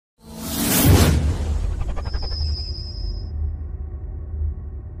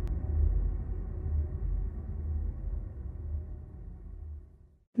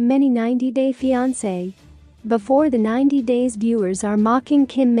many 90-day fiancé. Before the 90 days, viewers are mocking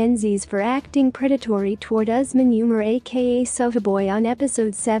Kim Menzies for acting predatory toward husband Umar aka Sohaboy on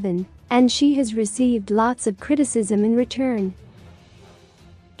episode 7, and she has received lots of criticism in return.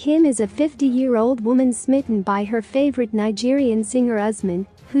 Kim is a 50-year-old woman smitten by her favorite Nigerian singer Usman,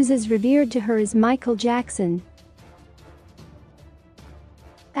 who's as revered to her as Michael Jackson.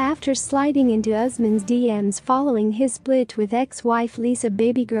 After sliding into Usman's DMs following his split with ex-wife Lisa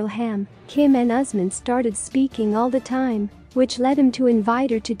babygirl Ham, Kim and Usman started speaking all the time, which led him to invite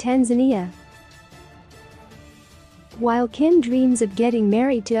her to Tanzania. While Kim dreams of getting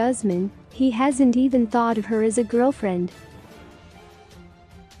married to Usman, he hasn't even thought of her as a girlfriend.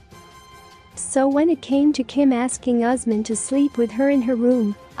 So when it came to Kim asking Usman to sleep with her in her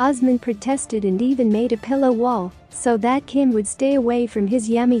room, Usman protested and even made a pillow wall so that Kim would stay away from his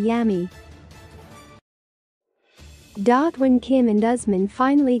yummy. When Kim and Usman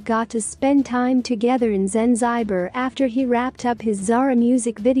finally got to spend time together in Zanzibar after he wrapped up his Zara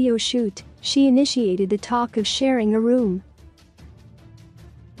music video shoot, she initiated the talk of sharing a room.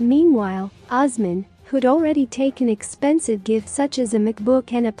 Meanwhile, Usman, who'd already taken expensive gifts such as a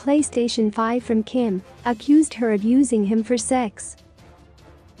MacBook and a PlayStation 5 from Kim, accused her of using him for sex.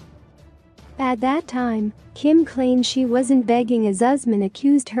 At that time, Kim claimed she wasn't begging as Usman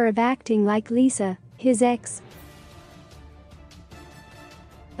accused her of acting like Lisa, his ex.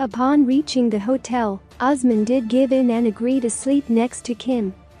 Upon reaching the hotel, Usman did give in and agree to sleep next to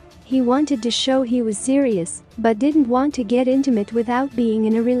Kim. He wanted to show he was serious, but didn't want to get intimate without being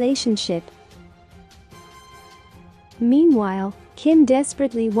in a relationship. Meanwhile, Kim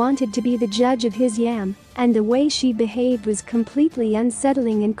desperately wanted to be the judge of his yam, and the way she behaved was completely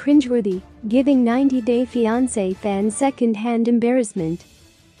unsettling and cringeworthy, giving 90-day fiancé fans second-hand embarrassment.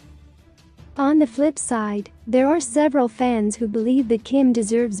 On the flip side, there are several fans who believe that Kim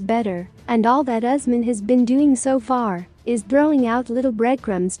deserves better, and all that Usman has been doing so far is throwing out little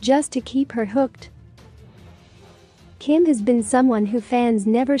breadcrumbs just to keep her hooked. Kim has been someone who fans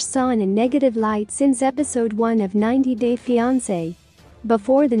never saw in a negative light since episode 1 of 90 Day Fiancé.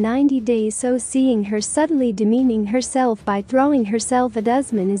 Before the 90 days, so seeing her subtly demeaning herself by throwing herself at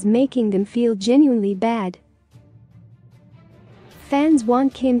Usman is making them feel genuinely bad. Fans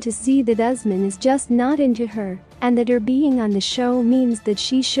want Kim to see that Usman is just not into her, and that her being on the show means that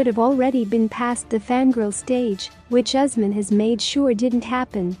she should have already been past the fangirl stage, which Usman has made sure didn't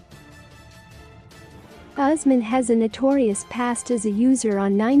happen. Usman has a notorious past as a user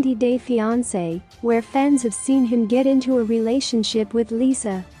on 90 Day Fiancé, where fans have seen him get into a relationship with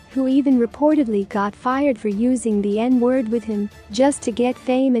Lisa, who even reportedly got fired for using the N-word with him, just to get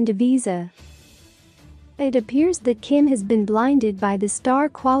fame and a visa. It appears that Kim has been blinded by the star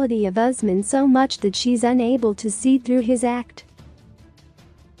quality of Usman so much that she's unable to see through his act.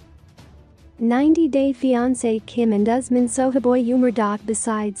 90 Day Fiancé Kim and Usman Sohaboy humor.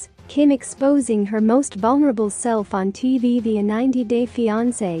 Besides Kim exposing her most vulnerable self on TV via 90 Day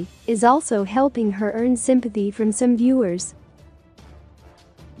Fiancé is also helping her earn sympathy from some viewers.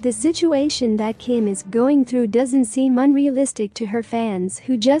 The situation that Kim is going through doesn't seem unrealistic to her fans,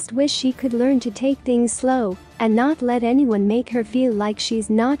 who just wish she could learn to take things slow and not let anyone make her feel like she's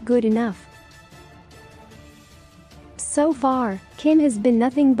not good enough. So far, Kim has been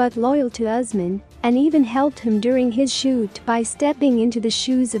nothing but loyal to Usman and even helped him during his shoot by stepping into the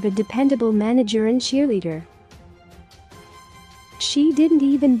shoes of a dependable manager and cheerleader. She didn't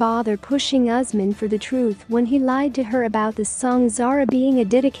even bother pushing Usman for the truth when he lied to her about the song Zara being a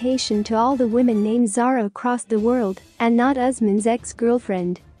dedication to all the women named Zara across the world and not Usman's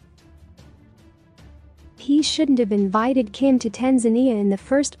ex-girlfriend. He shouldn't have invited Kim to Tanzania in the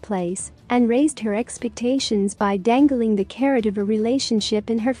first place and raised her expectations by dangling the carrot of a relationship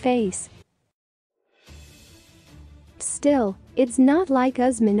in her face. Still, it's not like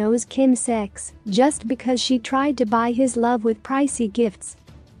Usman owes Kim sex just because she tried to buy his love with pricey gifts.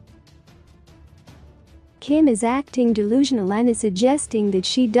 Kim is acting delusional and is suggesting that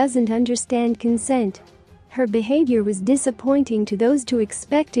she doesn't understand consent. Her behavior was disappointing to those who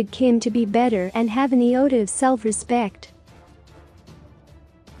expected Kim to be better and have an iota of self-respect.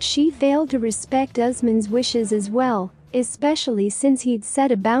 She failed to respect Usman's wishes as well, especially since he'd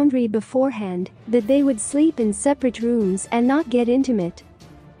set a boundary beforehand that they would sleep in separate rooms and not get intimate.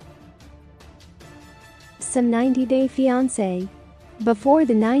 Some 90 Day Fiancé. Before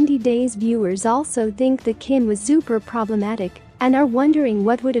the 90 days, viewers also think that Kim was super problematic and are wondering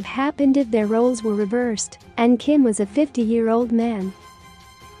what would have happened if their roles were reversed and Kim was a 50-year-old man.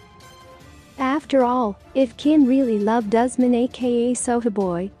 After all, if Kim really loved Usman aka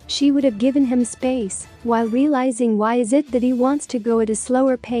Sohaboy, she would have given him space, while realizing why is it that he wants to go at a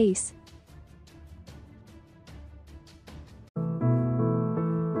slower pace.